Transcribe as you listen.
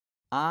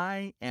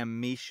I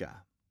am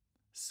Mesha,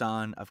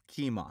 son of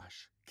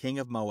Chemosh, king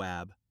of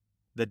Moab,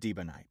 the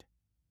Dibonite,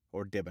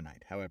 or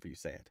Dibonite, however you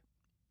say it.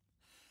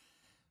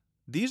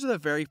 These are the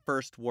very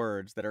first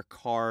words that are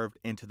carved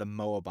into the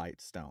Moabite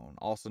stone,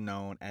 also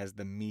known as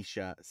the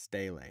Mesha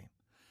Stele.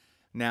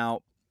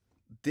 Now,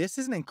 this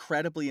is an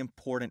incredibly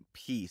important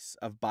piece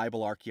of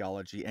Bible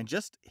archaeology and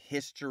just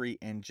history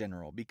in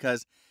general,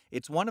 because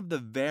it's one of the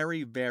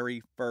very,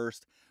 very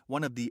first,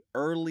 one of the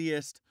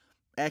earliest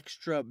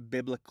extra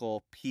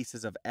biblical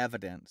pieces of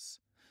evidence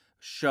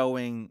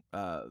showing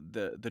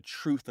the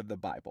truth of the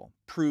Bible,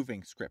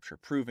 proving Scripture,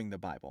 proving the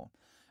Bible.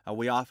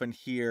 We often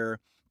hear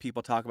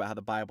people talk about how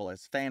the Bible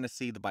is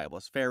fantasy, the Bible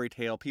is fairy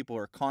tale. People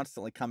are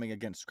constantly coming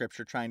against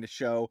Scripture, trying to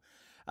show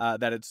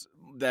that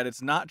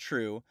it's not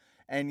true.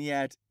 And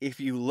yet, if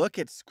you look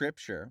at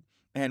Scripture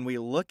and we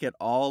look at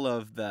all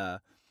of the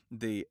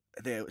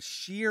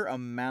sheer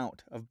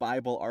amount of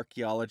Bible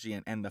archaeology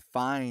and the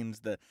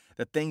finds, the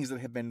things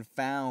that have been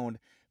found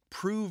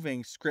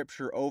proving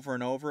Scripture over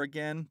and over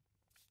again,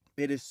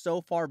 it is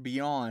so far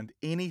beyond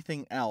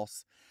anything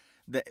else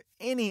that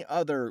any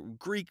other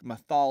Greek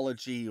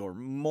mythology or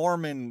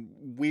Mormon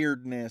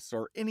weirdness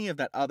or any of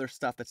that other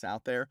stuff that's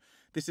out there.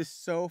 This is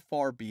so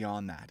far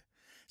beyond that.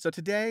 So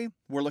today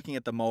we're looking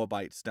at the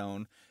Moabite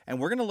Stone, and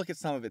we're going to look at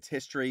some of its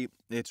history.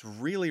 It's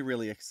really,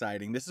 really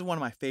exciting. This is one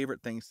of my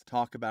favorite things to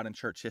talk about in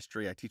church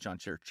history. I teach on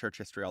church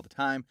history all the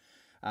time.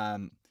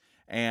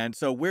 And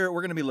so we're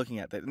going to be looking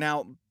at that.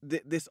 Now,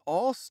 this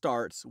all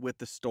starts with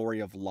the story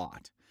of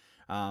Lot.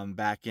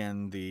 Back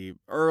in the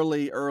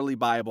early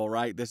Bible,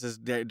 right? This is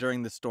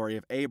during the story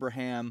of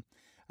Abraham.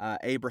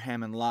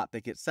 Abraham and Lot, they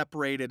get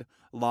separated.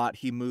 Lot,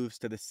 he moves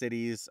to the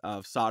cities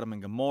of Sodom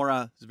and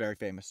Gomorrah. It's a very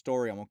famous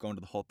story. I won't go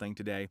into the whole thing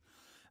today.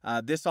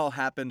 This all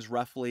happens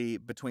roughly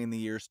between the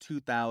years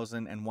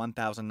 2000 and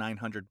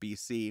 1900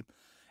 BC.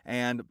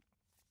 And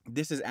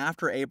this is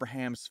after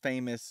Abraham's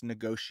famous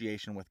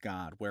negotiation with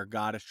God, where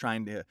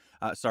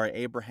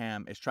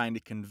Abraham is trying to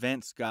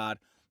convince God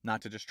not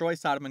to destroy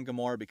Sodom and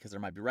Gomorrah because there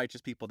might be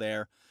righteous people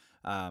there.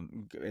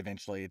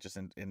 Eventually, it just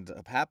ends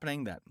up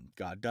happening that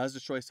God does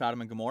destroy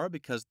Sodom and Gomorrah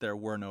because there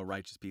were no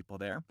righteous people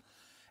there.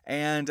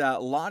 And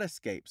Lot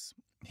escapes.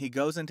 He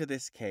goes into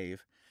this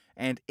cave,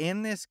 and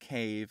in this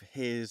cave,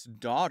 his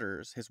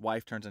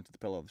wife turns into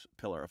the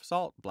pillar of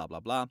salt, blah,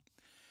 blah, blah.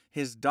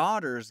 His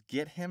daughters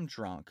get him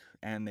drunk,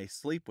 and they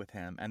sleep with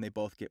him, and they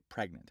both get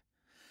pregnant.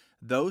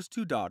 Those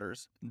two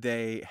daughters,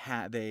 they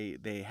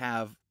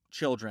have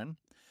children.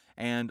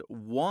 And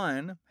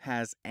one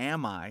has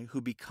Ammi, who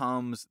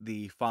becomes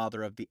the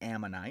father of the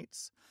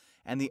Ammonites.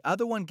 And the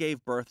other one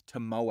gave birth to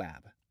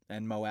Moab.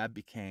 And Moab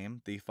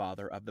became the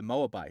father of the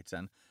Moabites.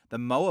 And the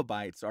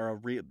Moabites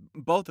are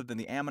both of them,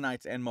 the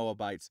Ammonites and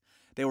Moabites,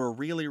 they were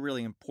really,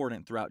 really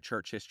important throughout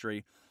church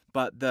history.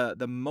 But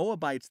the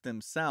Moabites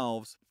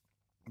themselves,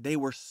 they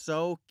were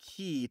so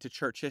key to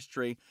church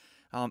history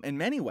in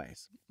many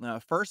ways.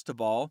 First of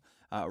all,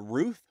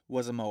 Ruth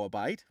was a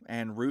Moabite,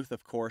 and Ruth,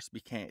 of course,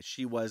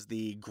 she was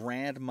the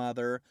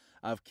grandmother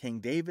of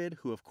King David,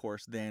 who, of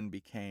course, then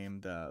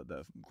became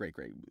the great,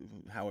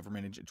 however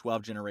many,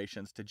 12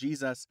 generations to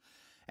Jesus.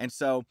 And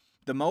so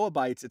the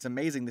Moabites, it's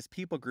amazing, this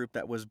people group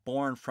that was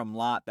born from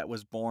Lot, that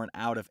was born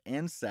out of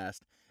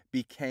incest,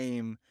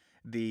 became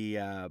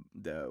the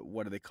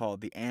what are they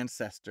called? The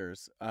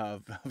ancestors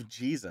of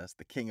Jesus,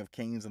 the King of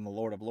Kings and the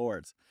Lord of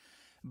Lords.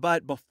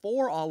 But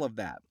before all of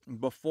that,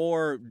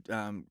 before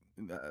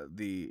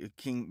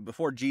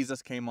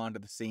Jesus came onto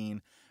the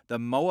scene, the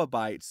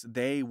Moabites,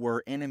 they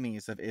were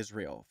enemies of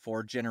Israel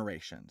for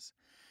generations.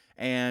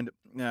 And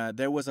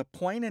there was a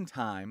point in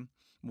time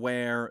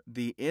where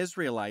the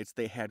Israelites,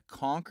 they had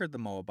conquered the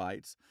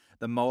Moabites.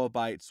 The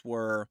Moabites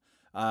were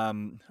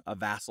a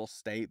vassal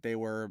state. They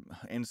were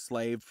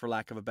enslaved, for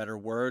lack of a better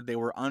word. They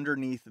were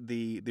underneath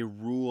the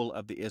rule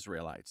of the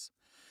Israelites.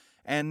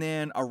 And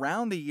then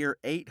around the year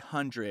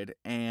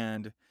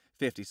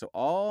 850, so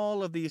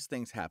all of these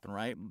things happen,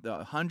 right?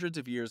 The hundreds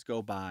of years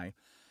go by,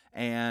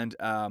 and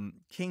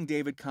King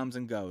David comes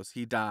and goes.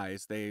 He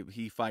dies.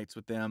 He fights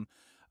with them.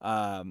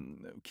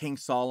 King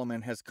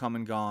Solomon has come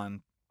and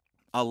gone.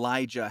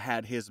 Elijah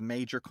had his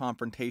major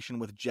confrontation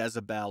with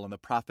Jezebel and the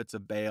prophets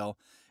of Baal,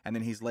 and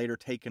then he's later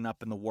taken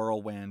up in the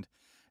whirlwind.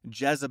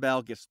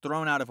 Jezebel gets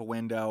thrown out of a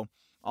window.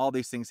 All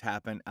these things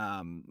happen.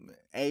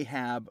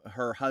 Ahab,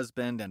 her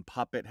husband and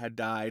puppet, had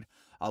died.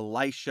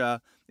 Elisha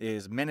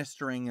is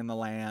ministering in the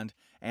land.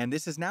 And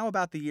this is now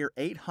about the year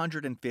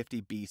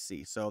 850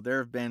 BC. So there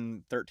have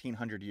been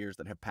 1,300 years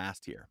that have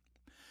passed here.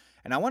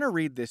 And I want to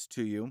read this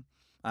to you.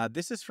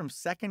 This is from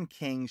 2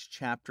 Kings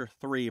chapter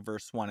 3,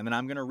 verse 1. And then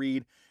I'm going to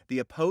read the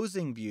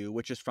opposing view,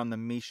 which is from the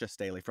Mesha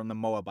Stele, from the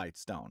Moabite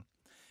Stone.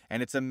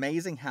 And it's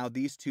amazing how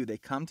these two, they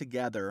come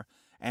together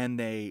and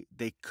they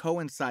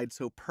coincide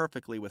so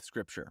perfectly with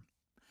Scripture.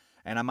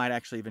 And I might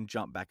actually even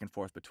jump back and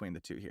forth between the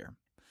two here.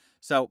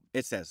 So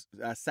it says,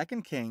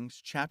 2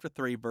 Kings chapter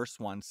 3, verse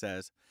 1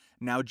 says,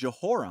 Now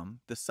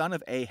Jehoram, the son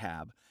of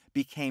Ahab,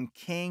 became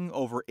king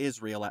over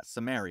Israel at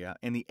Samaria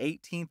in the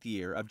 18th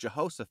year of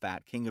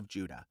Jehoshaphat, king of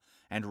Judah,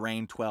 and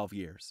reigned 12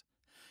 years.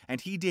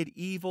 And he did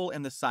evil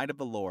in the sight of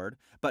the Lord,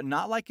 but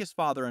not like his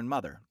father and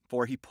mother,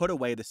 for he put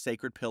away the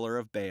sacred pillar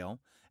of Baal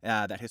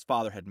that his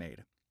father had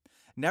made.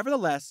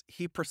 Nevertheless,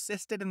 he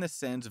persisted in the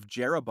sins of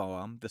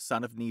Jeroboam, the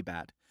son of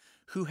Nebat,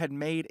 who had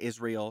made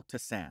Israel to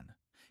sin.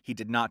 He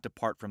did not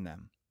depart from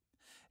them.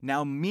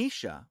 Now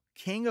Mesha,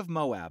 king of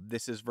Moab,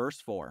 this is verse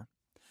 4,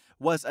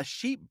 was a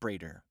sheep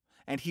breeder,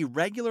 and he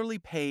regularly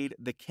paid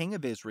the king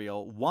of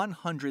Israel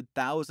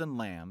 100,000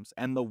 lambs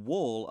and the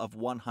wool of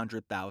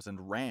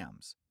 100,000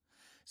 rams.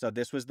 So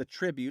this was the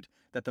tribute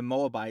that the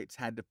Moabites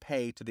had to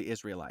pay to the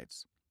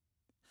Israelites.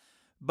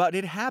 But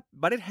it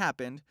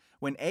happened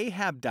when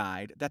Ahab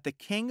died that the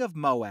king of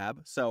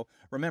Moab, so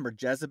remember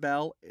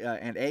Jezebel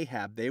and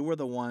Ahab, they were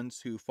the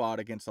ones who fought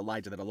against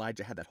Elijah, that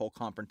Elijah had that whole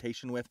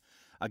confrontation with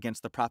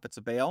against the prophets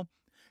of Baal.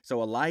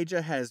 So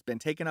Elijah has been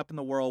taken up in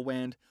the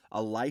whirlwind.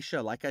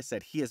 Elisha, like I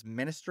said, he is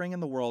ministering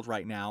in the world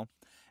right now.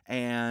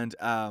 And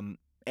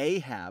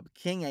Ahab,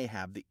 King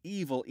Ahab, the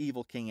evil,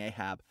 evil King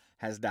Ahab,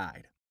 has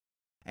died.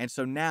 And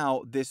so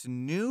now this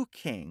new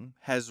king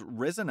has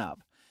risen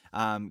up.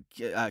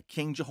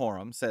 King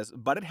Jehoram says,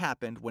 but it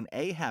happened when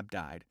Ahab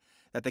died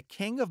that the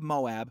king of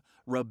Moab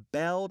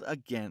rebelled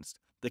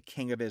against the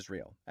king of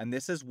Israel. And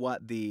this is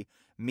what the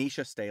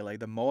Mesha Stele,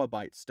 the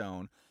Moabite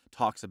stone,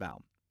 talks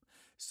about.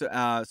 So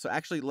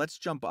actually,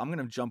 I'm going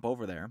to jump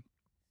over there.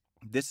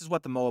 This is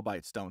what the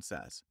Moabite stone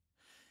says.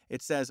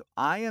 It says,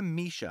 I am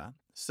Mesha,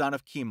 son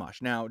of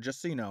Chemosh. Now,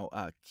 just so you know,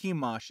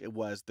 Chemosh, it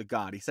was the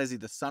god. He says he's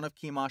the son of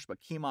Chemosh, but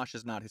Chemosh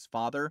is not his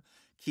father.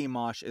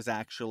 Chemosh is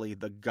actually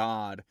the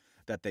god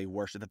that they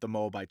worshiped, that the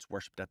Moabites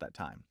worshipped at that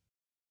time.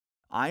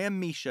 I am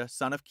Mesha,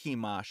 son of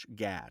Chemosh,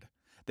 Gad,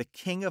 the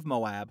king of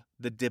Moab,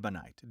 the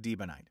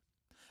Dibonite.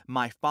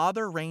 My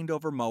father reigned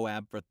over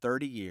Moab for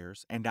 30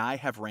 years, and I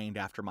have reigned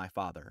after my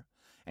father.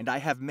 And I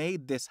have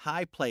made this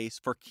high place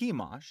for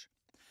Chemosh,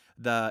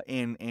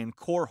 in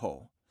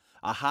Korho,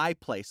 a high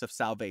place of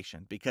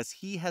salvation, because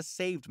he has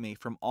saved me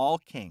from all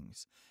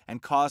kings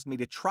and caused me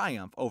to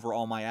triumph over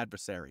all my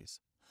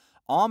adversaries.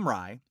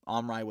 Omri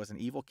was an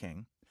evil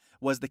king,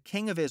 was the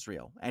king of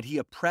Israel, and he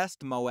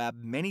oppressed Moab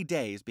many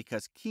days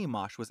because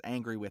Chemosh was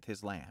angry with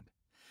his land.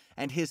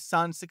 And his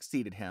son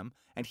succeeded him,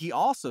 and he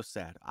also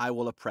said, I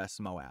will oppress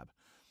Moab.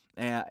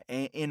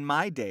 In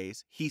my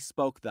days he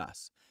spoke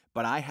thus,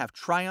 but I have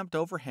triumphed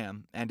over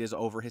him and is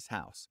over his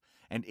house.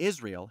 And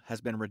Israel has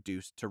been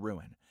reduced to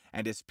ruin,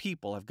 and his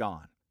people have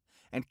gone.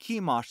 And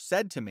Chemosh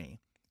said to me,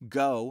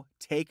 go,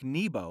 take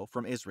Nebo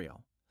from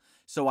Israel.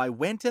 So I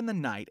went in the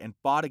night and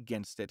fought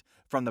against it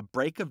from the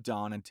break of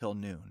dawn until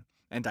noon.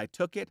 And I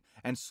took it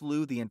and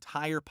slew the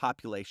entire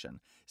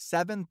population,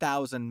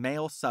 7,000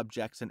 male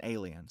subjects and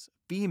aliens,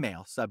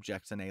 female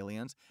subjects and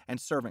aliens, and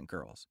servant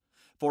girls.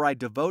 For I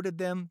devoted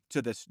them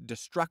to this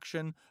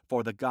destruction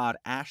for the god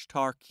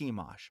Ashtar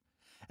Chemosh.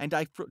 And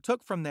I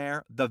took from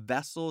there the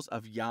vessels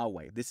of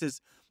Yahweh. This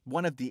is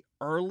one of the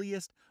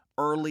earliest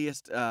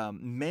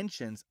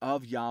mentions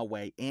of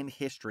Yahweh in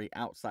history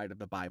outside of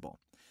the Bible.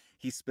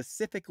 He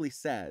specifically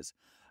says,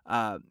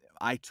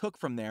 I took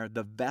from there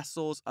the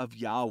vessels of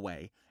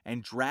Yahweh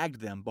and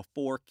dragged them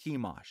before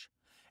Chemosh.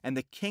 And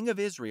the king of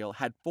Israel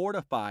had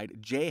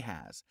fortified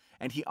Jahaz,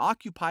 and he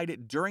occupied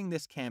it during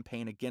this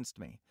campaign against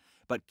me.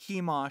 But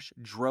Chemosh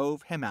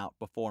drove him out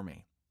before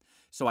me.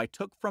 So I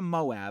took from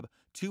Moab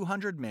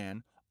 200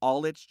 men,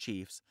 all its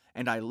chiefs,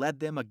 and I led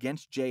them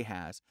against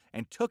Jahaz,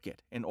 and took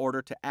it in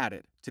order to add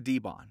it to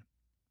Dibon.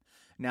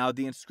 Now,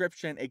 the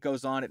inscription, it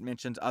goes on, it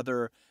mentions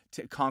other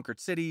conquered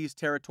cities,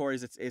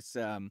 territories. It's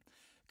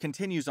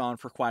continues on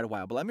for quite a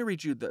while. But let me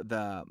read you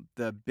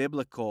the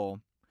biblical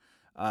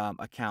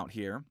account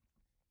here.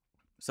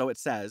 So it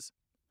says,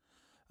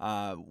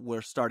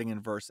 we're starting in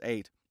verse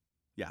 8.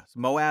 Yes,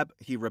 Moab,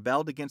 he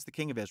rebelled against the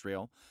king of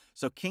Israel.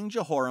 So King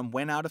Jehoram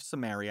went out of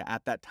Samaria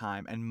at that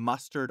time and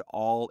mustered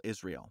all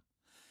Israel.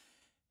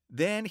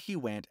 Then he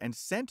went and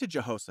sent to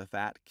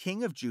Jehoshaphat,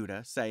 king of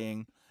Judah,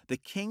 saying, the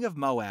king of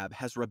Moab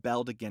has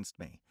rebelled against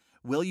me.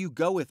 Will you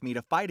go with me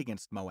to fight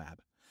against Moab?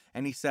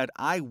 And he said,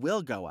 I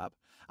will go up.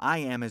 I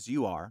am as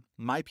you are.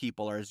 My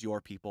people are as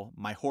your people.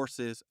 My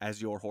horses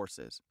as your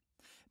horses.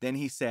 Then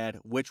he said,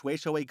 which way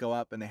shall we go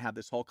up? And they have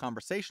this whole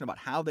conversation about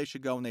how they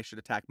should go and they should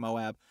attack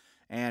Moab.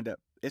 And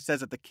it says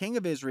that the king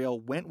of Israel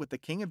went with the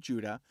king of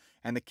Judah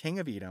and the king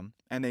of Edom,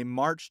 and they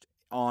marched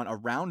on a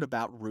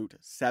roundabout route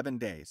 7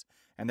 days.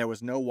 And there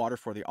was no water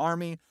for the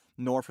army,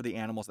 nor for the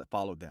animals that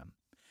followed them.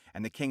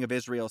 And the king of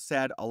Israel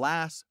said,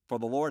 alas, for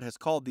the Lord has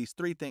called these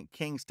three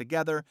kings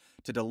together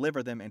to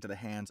deliver them into the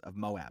hands of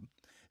Moab.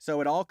 So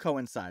it all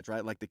coincides,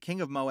 right? Like the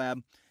king of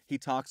Moab, he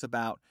talks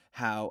about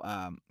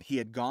how he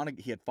had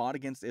fought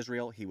against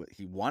Israel.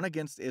 He won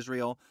against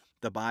Israel.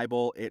 The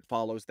Bible, it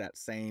follows that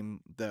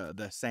same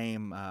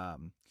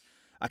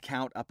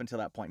account up until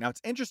that point. Now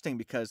it's interesting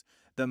because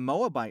the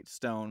Moabite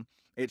stone,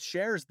 it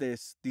shares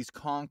these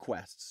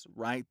conquests,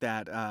 right?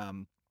 That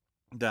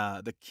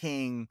the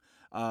king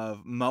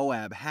of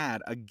Moab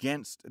had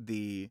against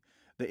the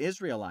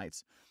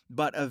Israelites.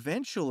 But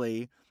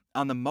eventually,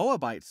 on the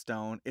Moabite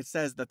stone, it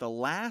says that the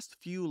last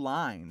few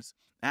lines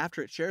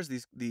after it shares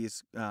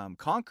these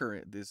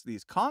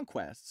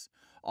conquests,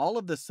 all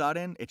of the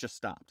sudden it just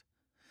stopped.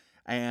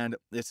 And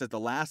it says the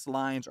last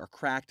lines are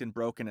cracked and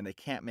broken, and they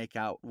can't make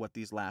out what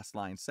these last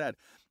lines said.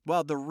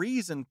 Well, the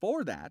reason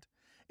for that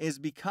is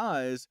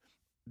because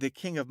the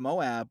king of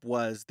Moab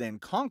was then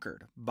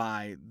conquered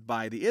by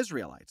the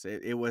Israelites.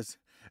 It was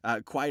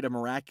quite a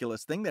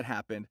miraculous thing that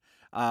happened.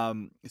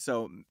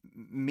 So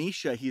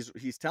Mesha,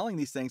 he's telling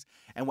these things,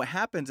 and what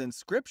happens in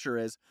Scripture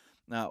is,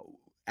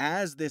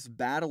 as this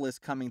battle is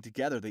coming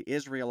together, the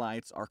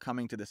Israelites are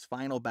coming to this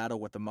final battle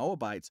with the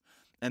Moabites,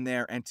 and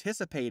they're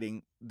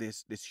anticipating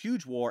this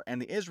huge war,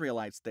 and the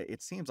Israelites,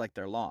 it seems like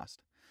they're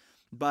lost.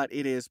 But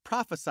it is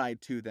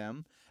prophesied to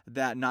them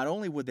that not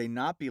only would they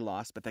not be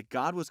lost, but that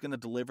God was going to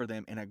deliver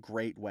them in a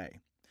great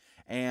way.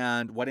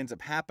 And what ends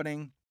up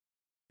happening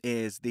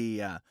is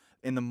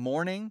in the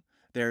morning,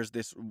 there's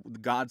this,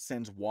 God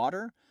sends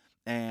water,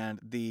 and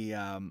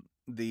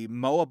the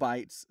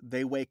Moabites,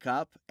 they wake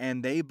up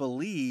and they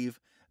believe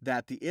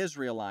that the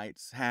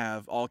Israelites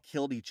have all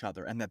killed each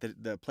other and that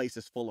the place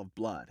is full of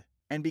blood.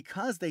 And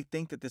because they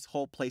think that this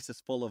whole place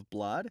is full of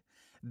blood,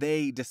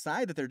 they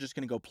decide that they're just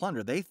going to go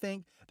plunder. They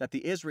think that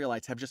the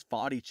Israelites have just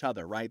fought each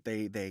other, right?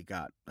 They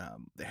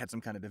had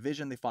some kind of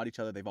division. They fought each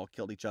other. They've all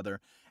killed each other,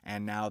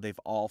 and now they've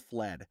all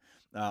fled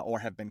or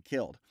have been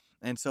killed.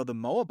 And so the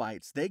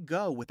Moabites, they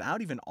go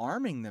without even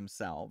arming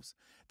themselves.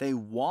 They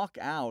walk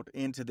out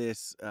into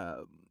this,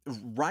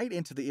 right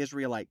into the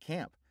Israelite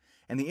camp.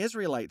 And the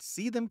Israelites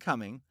see them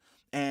coming,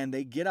 and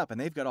they get up,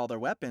 and they've got all their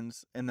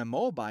weapons. And the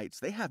Moabites,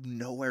 they have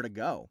nowhere to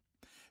go.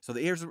 So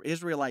the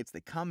Israelites,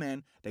 they come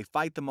in, they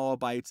fight the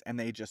Moabites, and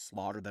they just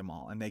slaughter them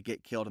all. And they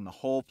get killed, and the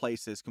whole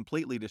place is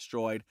completely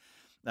destroyed.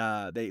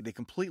 They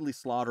completely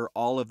slaughter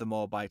all of the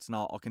Moabites. And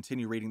I'll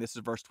continue reading. This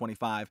is verse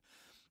 25.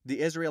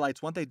 The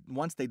Israelites,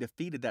 once they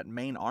defeated that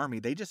main army,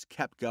 they just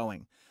kept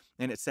going.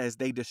 And it says,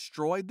 they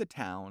destroyed the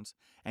towns,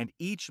 and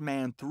each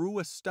man threw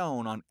a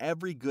stone on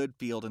every good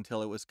field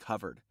until it was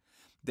covered.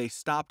 They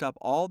stopped up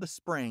all the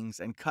springs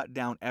and cut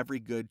down every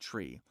good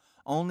tree.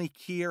 Only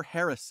Kir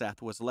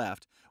Hareseth was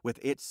left with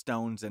its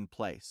stones in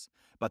place.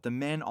 But the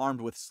men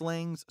armed with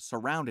slings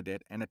surrounded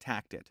it and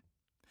attacked it.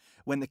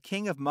 When the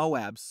king of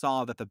Moab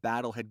saw that the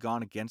battle had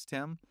gone against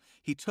him,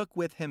 he took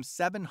with him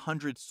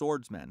 700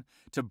 swordsmen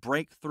to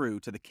break through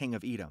to the king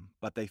of Edom,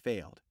 but they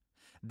failed.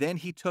 Then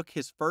he took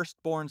his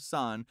firstborn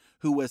son,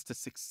 who was to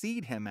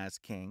succeed him as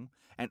king,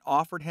 and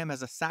offered him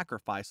as a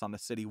sacrifice on the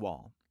city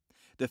wall.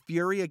 The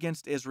fury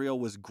against Israel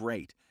was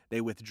great.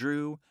 They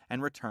withdrew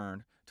and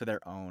returned to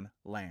their own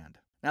land.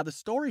 Now, the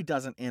story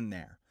doesn't end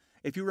there.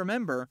 If you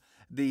remember,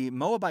 the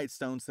Moabite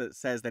Stone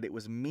says that it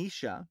was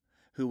Mesha,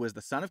 who was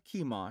the son of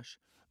Chemosh,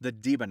 the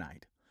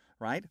Dibonite,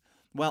 right?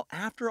 Well,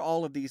 after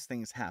all of these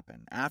things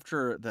happen,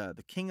 after the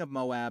king of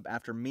Moab,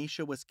 after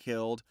Mesha was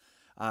killed,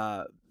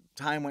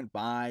 time went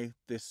by,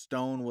 this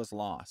stone was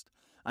lost.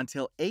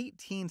 Until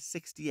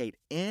 1868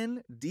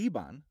 in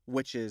Dibon,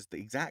 which is the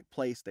exact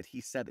place that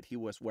he said that he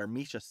was, where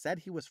Mesha said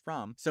he was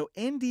from. So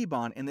in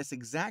Dibon, in this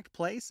exact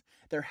place,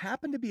 there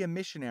happened to be a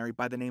missionary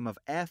by the name of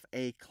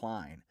F.A.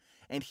 Klein.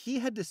 And he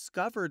had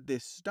discovered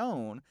this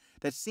stone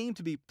that seemed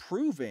to be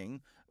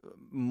proving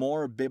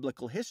more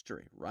biblical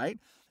history, right?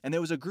 And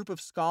there was a group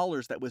of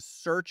scholars that was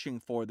searching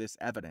for this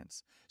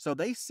evidence. So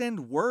they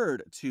send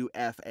word to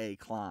F.A.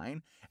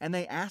 Klein, and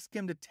they ask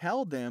him to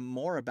tell them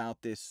more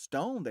about this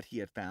stone that he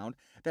had found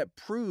that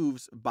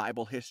proves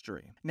Bible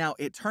history. Now,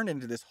 it turned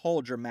into this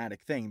whole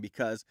dramatic thing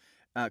because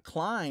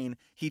Klein,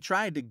 he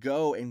tried to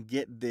go and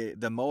get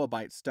the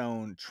Moabite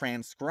stone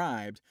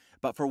transcribed,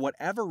 but for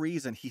whatever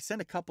reason, he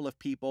sent a couple of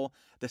people.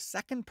 The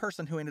second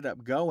person who ended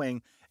up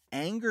going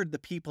angered the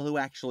people who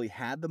actually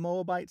had the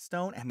Moabite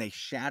stone, and they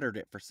shattered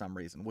it for some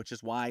reason, which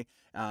is why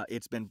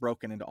it's been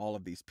broken into all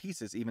of these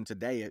pieces. Even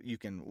today,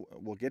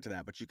 we'll get to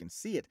that, but you can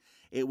see it.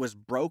 It was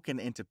broken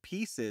into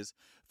pieces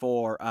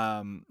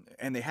and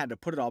they had to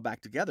put it all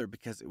back together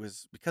because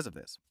of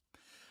this.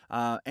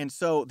 And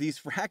so these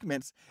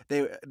fragments,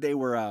 they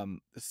were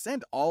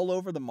sent all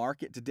over the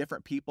market to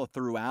different people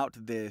throughout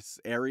this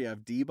area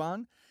of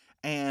Dibon.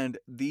 And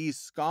these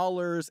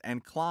scholars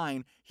and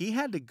Klein, he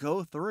had to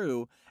go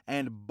through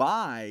and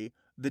buy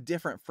the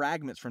different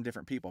fragments from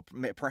different people.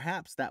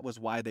 Perhaps that was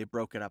why they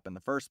broke it up in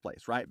the first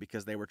place, right?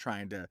 Because they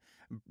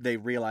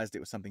realized it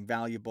was something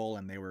valuable,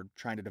 and they were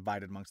trying to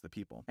divide it amongst the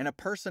people. And a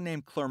person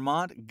named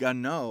Clermont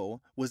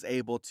Ganneau was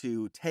able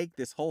to take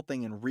this whole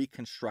thing and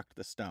reconstruct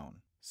the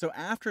stone. So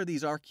after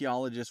these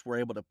archaeologists were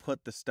able to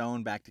put the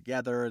stone back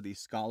together, these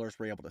scholars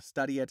were able to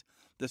study it,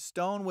 the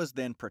stone was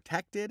then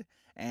protected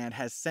and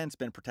has since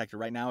been protected.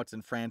 Right now it's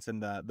in France in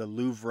the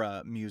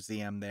Louvre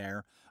Museum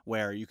there,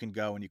 where you can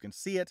go and you can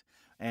see it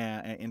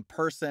in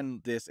person,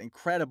 this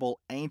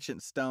incredible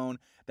ancient stone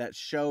that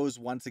shows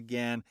once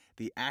again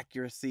the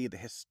accuracy, the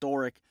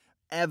historic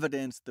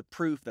evidence, the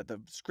proof that the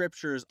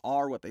scriptures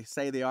are what they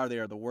say they are. They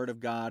are the word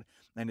of God,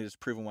 and it is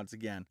proven once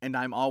again. And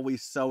I'm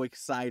always so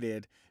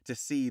excited to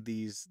see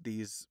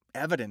these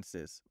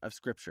evidences of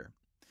scripture.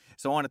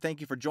 So I want to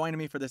thank you for joining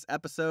me for this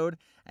episode,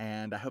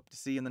 and I hope to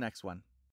see you in the next one.